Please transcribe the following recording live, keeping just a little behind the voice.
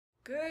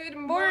Good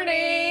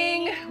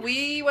morning.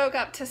 We woke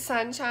up to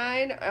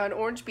sunshine on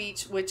Orange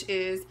Beach, which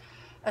is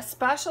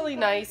especially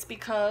nice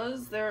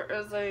because there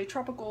is a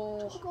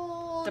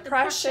tropical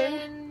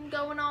depression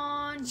going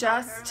on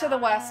just to the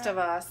west of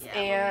us,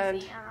 and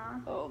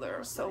Louisiana. oh,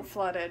 they're so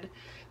flooded.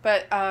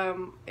 But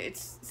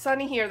it's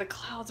sunny here. The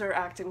clouds are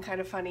acting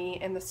kind of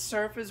funny, and the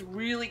surf is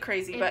really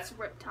crazy. It's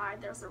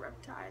riptide. There's a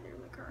riptide. There's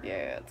a current.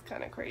 Yeah, it's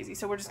kind of crazy.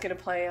 So we're just going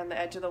to play on the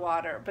edge of the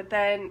water. But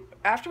then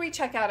after we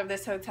check out of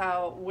this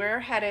hotel, we're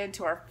headed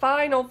to our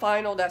final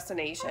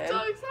destination. I'm so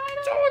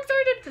excited. So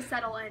excited. To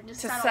settle in.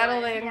 Just To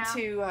settle in,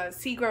 into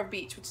Seagrove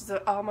Beach, which is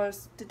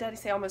almost, did Daddy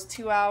say almost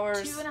 2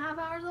 hours? 2.5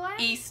 hours away?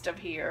 East of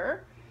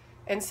here.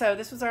 And so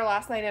this was our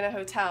last night in a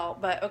hotel.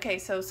 But okay,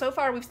 so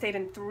far we've stayed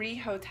in 3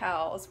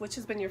 hotels. Which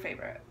has been your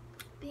favorite?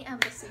 The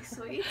Embassy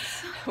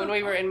Suites. When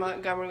we were in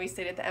Montgomery, we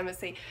stayed at the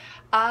Embassy.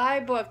 I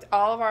booked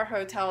all of our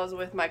hotels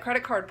with my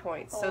credit card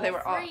points, so they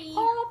were all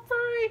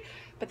free.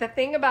 But the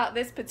thing about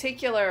this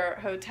particular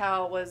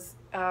hotel was,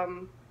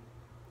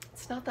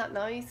 it's not that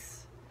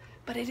nice,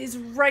 but it is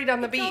right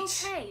on the beach.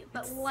 It's okay,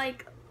 but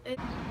like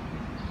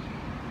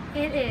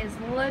it is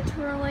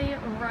literally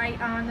right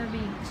on the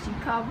beach. You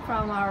come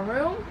from our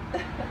room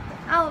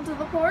out to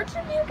the porch,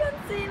 and you can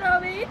see the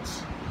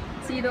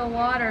beach. See, the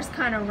water's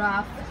kind of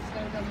rough.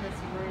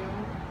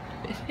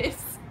 It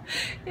is.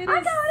 I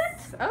got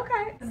it.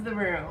 Okay. This is the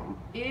room.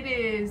 It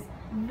is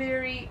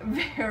very,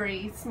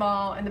 very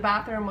small, and the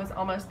bathroom was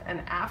almost an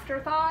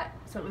afterthought.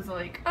 So it was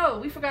like, oh,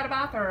 we forgot a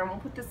bathroom. We'll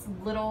put this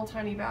little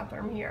tiny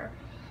bathroom here.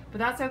 But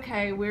that's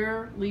okay.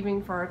 We're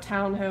leaving for our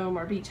townhome,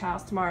 our beach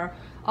house tomorrow.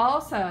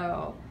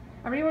 Also,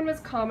 everyone was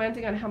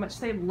commenting on how much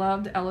they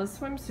loved Ella's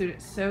swimsuit.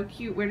 It's so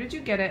cute. Where did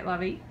you get it,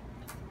 Lovey?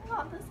 I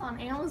got this on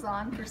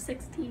Amazon for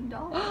 $16.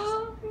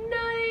 Oh,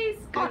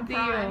 nice. Good On deal.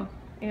 Prime.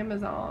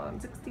 Amazon,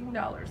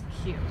 $16.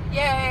 Cute.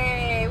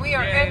 Yay! We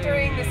are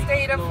entering the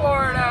state of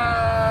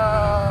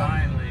Florida.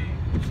 Finally.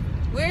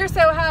 We're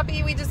so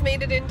happy we just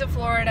made it into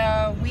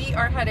Florida. We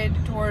are headed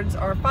towards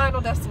our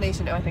final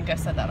destination. Oh, I think I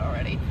said that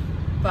already.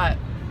 But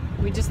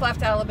we just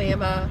left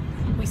Alabama.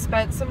 We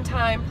spent some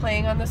time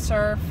playing on the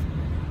surf.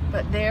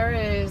 But there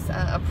is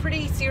a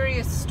pretty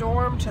serious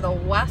storm to the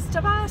west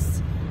of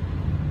us.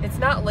 It's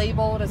not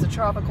labeled as a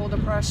tropical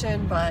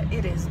depression, but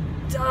it is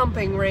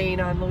dumping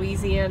rain on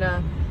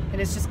Louisiana. And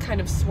it's just kind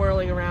of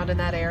swirling around in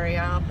that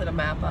area. I'll put a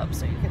map up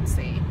so you can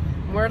see.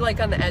 We're like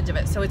on the edge of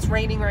it, so it's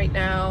raining right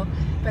now.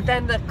 But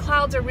then the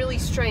clouds are really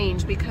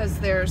strange because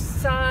there's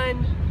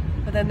sun,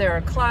 but then there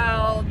are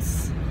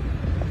clouds,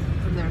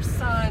 and there's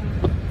sun.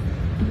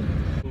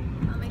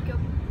 I'll make you.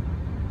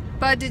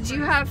 Bud, did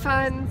you have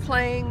fun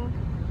playing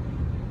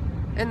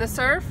in the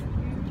surf?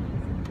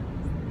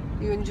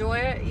 You enjoy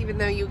it, even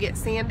though you get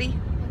sandy?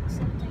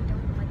 Except I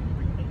don't like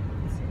my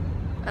bathing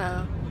suit.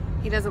 Oh,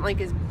 he doesn't like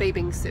his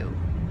bathing suit.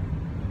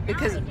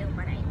 Because I do,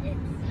 but I did.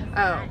 Oh.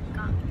 I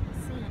got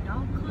sand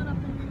all caught up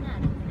in the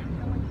netting.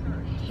 It really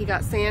hurt. he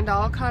got sand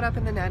all caught up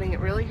in the netting. It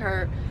really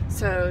hurt.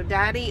 So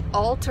Daddy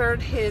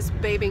altered his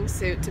bathing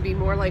suit to be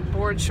more like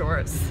board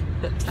shorts.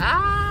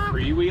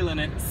 Freewheeling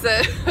it.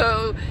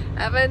 So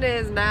Evan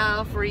is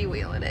now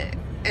freewheeling it.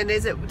 And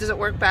does it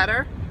work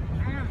better?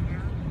 I don't know.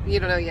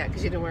 You don't know yet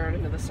because you didn't wear it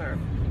into the surf.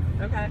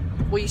 Okay.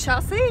 We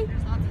shall see.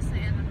 There's lots of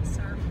sand in the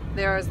surf.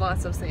 There is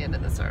lots of sand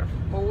in the surf,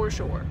 for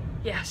sure.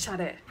 Yeah,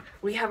 shut it.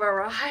 We have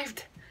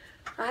arrived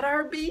at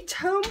our beach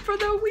home for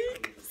the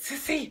week.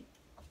 Sissy,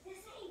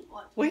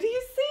 what do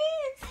you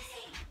see?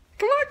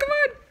 Come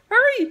on,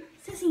 hurry.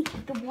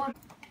 Sissy, the water.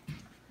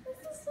 This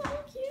is so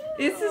cute.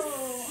 This is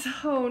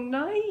so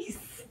nice.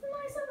 It's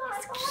nicer than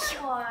I thought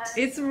it was.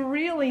 It's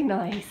really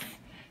nice.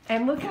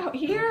 And look out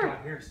here.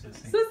 Out here,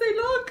 Sissy. Sissy,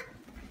 look.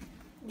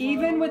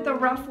 Even with the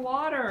rough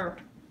water.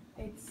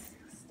 It's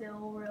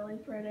still really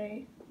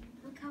pretty.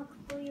 Look how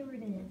clear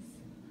it is.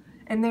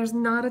 And there's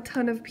not a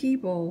ton of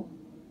people.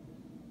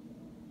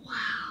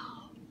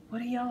 Wow. What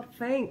do y'all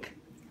think?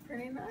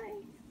 Pretty nice.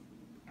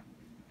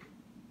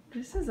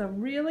 This is a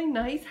really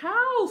nice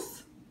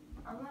house.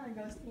 I'm gonna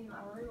go see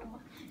my room.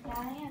 Yeah,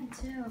 I am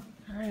too.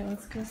 All right,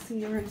 let's go see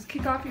your rooms.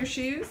 Kick off your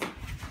shoes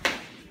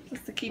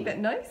just to keep it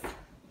nice.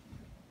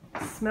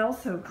 It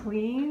smells so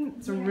clean.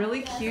 It's a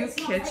really cute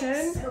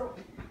kitchen.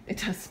 It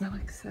does smell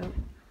like soap.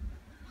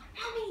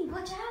 Mommy,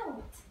 watch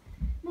out!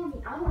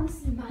 Mommy, I want to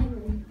see my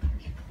room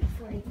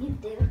before I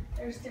get there.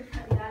 There's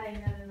different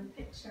lighting than in the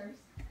pictures.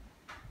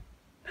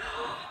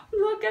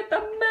 Look at the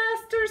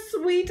master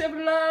suite of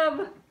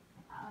love.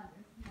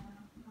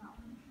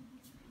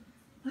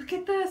 Look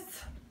at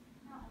this.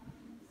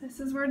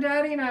 This is where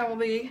Daddy and I will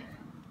be.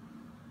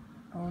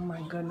 Oh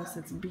my goodness,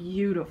 it's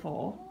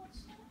beautiful.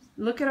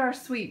 Look at our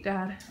suite,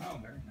 Dad. Oh,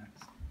 very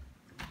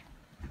nice.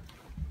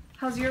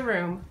 How's your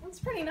room? It's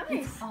pretty nice.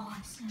 It's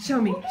awesome.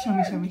 Show me.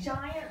 Giant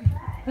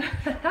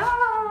bed.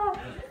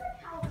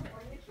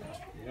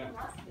 Yeah.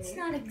 It's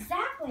not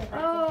exactly like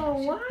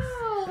Oh, the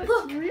wow. That's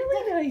Look,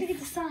 really Look at nice.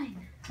 the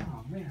sign.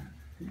 Oh, man.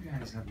 You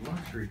guys have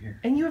luxury here.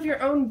 And you have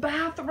your own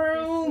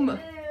bathroom.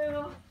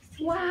 Ew.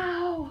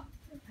 Wow.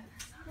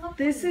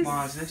 This is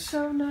Closet.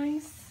 so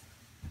nice.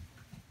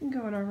 We can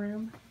go in our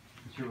room.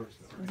 It's yours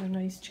though. Those are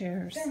nice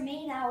chairs. They're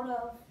made out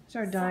of. It's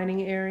our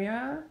dining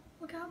area.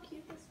 Look how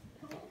cute this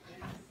pillow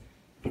is.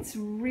 It's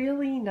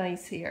really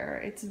nice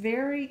here. It's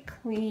very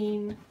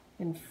clean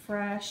and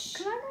fresh.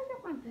 Can I go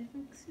get my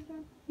bathing suit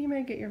on? You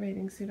may get your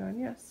bathing suit on,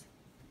 yes.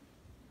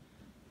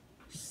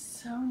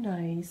 So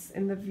nice.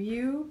 And the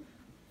view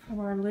from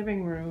our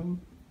living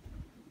room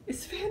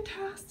is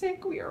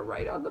fantastic. We are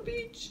right on the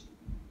beach.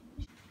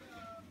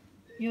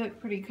 You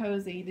look pretty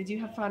cozy. Did you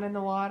have fun in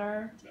the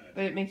water?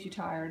 But it makes you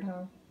tired,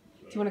 huh?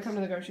 Do you want to come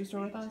to the grocery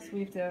store with us?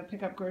 We have to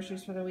pick up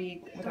groceries for the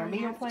week with our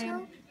meal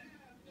plan.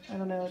 I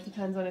don't know. It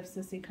depends on if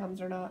Sissy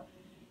comes or not.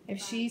 If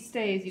she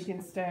stays, you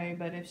can stay.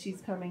 But if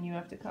she's coming, you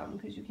have to come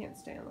because you can't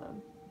stay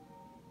alone.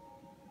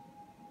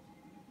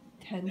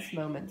 Tense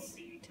moments.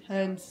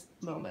 Tense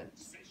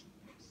moments.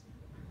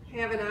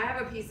 Hey, Evan, I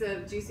have a piece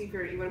of Juicy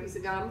Fruit. You want a piece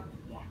of gum?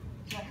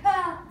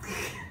 Yeah.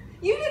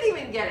 You didn't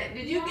even get it.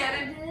 Did you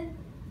get it?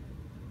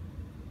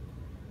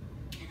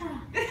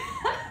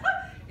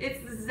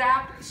 It's the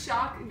Zap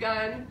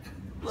Shotgun.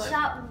 Look.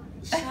 Shop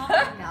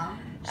no.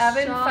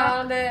 Evan Shock.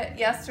 found it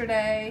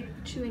yesterday,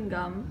 Chewing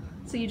gum.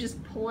 So you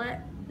just pull it,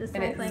 this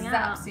and whole it thing zaps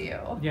out.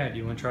 you. Yeah, do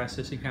you want to try,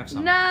 Sissy? Have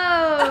some.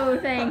 No,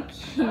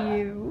 thank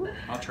you.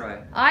 I'll try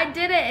it. I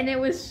did it and it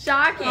was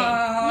shocking.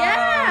 Yeah,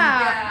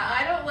 Yeah.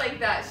 I don't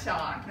like that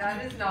shock.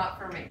 That is not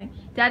for me.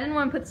 Dad didn't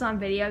want to put this on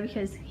video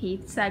because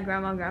he said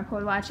Grandma and Grandpa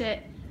would watch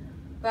it.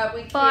 But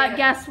we can't. But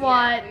guess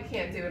what? Yeah, we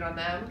can't do it on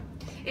them.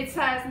 It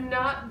says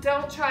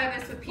don't try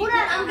this with people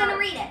Hold on, I'm over, gonna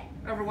read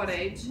it. over what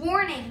age?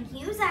 Warning,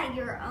 use at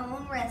your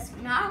own risk.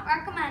 Not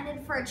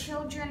recommended for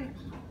children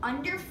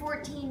under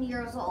 14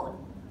 years old.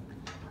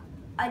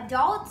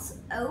 Adults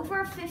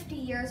over 50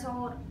 years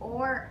old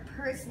or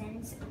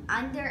persons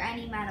under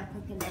any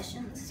medical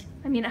conditions.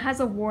 I mean, it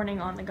has a warning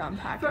on the gum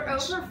package. For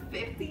over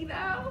 50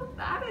 though?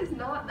 That is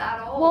not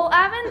that old. Well,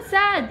 Evan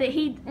said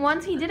that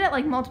once he did it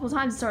like multiple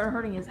times, it started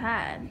hurting his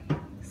head.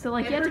 So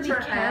like It you have to hurts be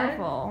your head?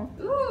 careful.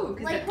 Ooh,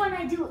 'cause Like when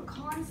I do it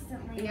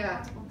constantly. Yeah.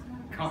 Multiple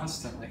times.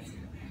 Constantly.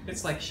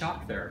 It's like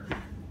shock therapy.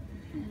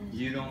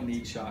 You don't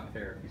need shock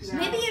therapy. No.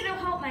 Maybe it'll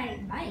help my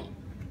bite.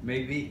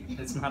 Maybe.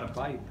 It's not a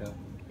bite though.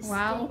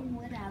 Wow.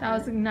 Whatever. That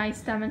was a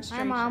nice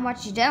demonstration.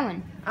 what you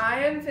doing? I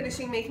am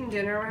finishing making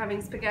dinner. We're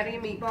having spaghetti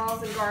and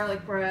meatballs and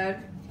garlic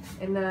bread.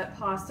 And that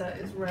pasta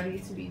is ready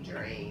to be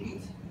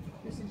drained.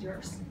 This is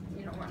yours.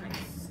 You don't want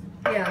this.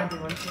 Yeah, I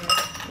do want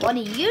to. What are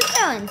you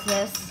doing,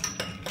 sis?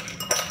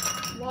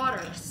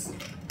 Waters.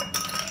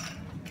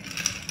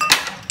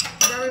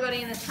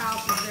 Everybody in this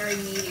house is very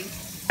needy.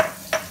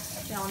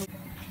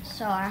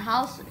 So our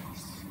house is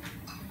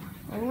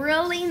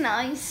really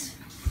nice.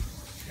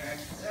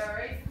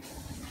 Alright.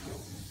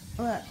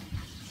 Look.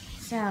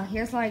 So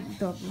here's like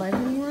the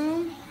living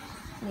room.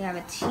 We have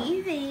a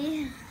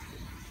TV.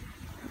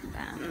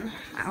 Then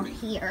out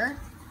here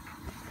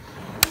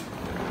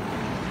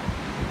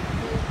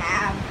we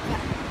have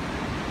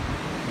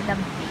the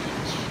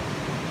beach.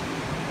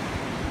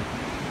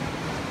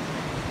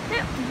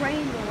 It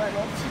rained a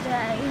little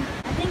today.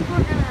 I think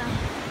we're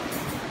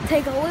gonna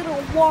take a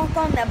little walk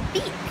on the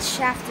beach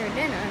after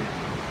dinner.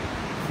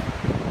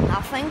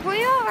 I think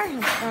we are.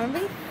 It's gonna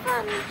be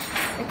fun.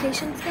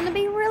 Vacation's gonna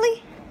be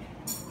really.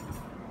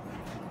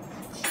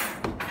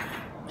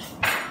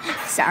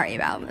 Sorry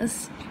about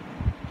this.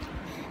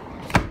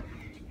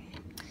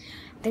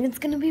 I think it's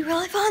gonna be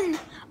really fun.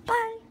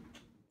 Bye.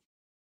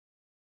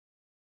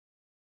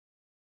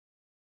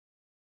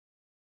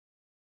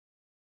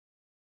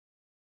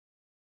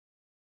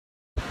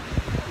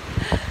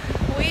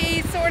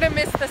 We sort of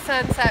missed the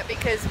sunset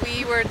because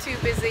we were too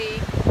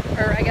busy,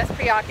 or I guess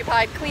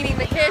preoccupied, cleaning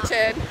the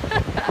kitchen.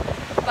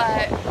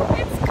 But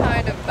it's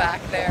kind of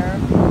back there.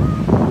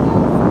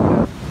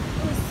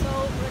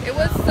 It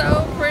was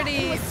so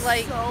pretty,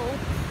 like So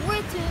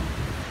pretty.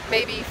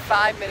 maybe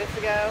 5 minutes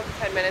ago,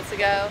 10 minutes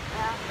ago.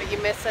 But you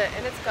miss it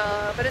and it's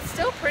gone. But it's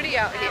still pretty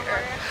out here.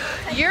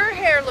 Your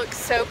hair looks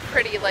so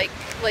pretty, like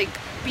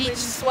beach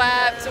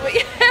swept.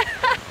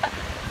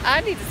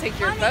 I need to take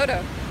your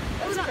photo.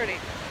 That was pretty.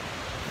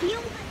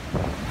 Feel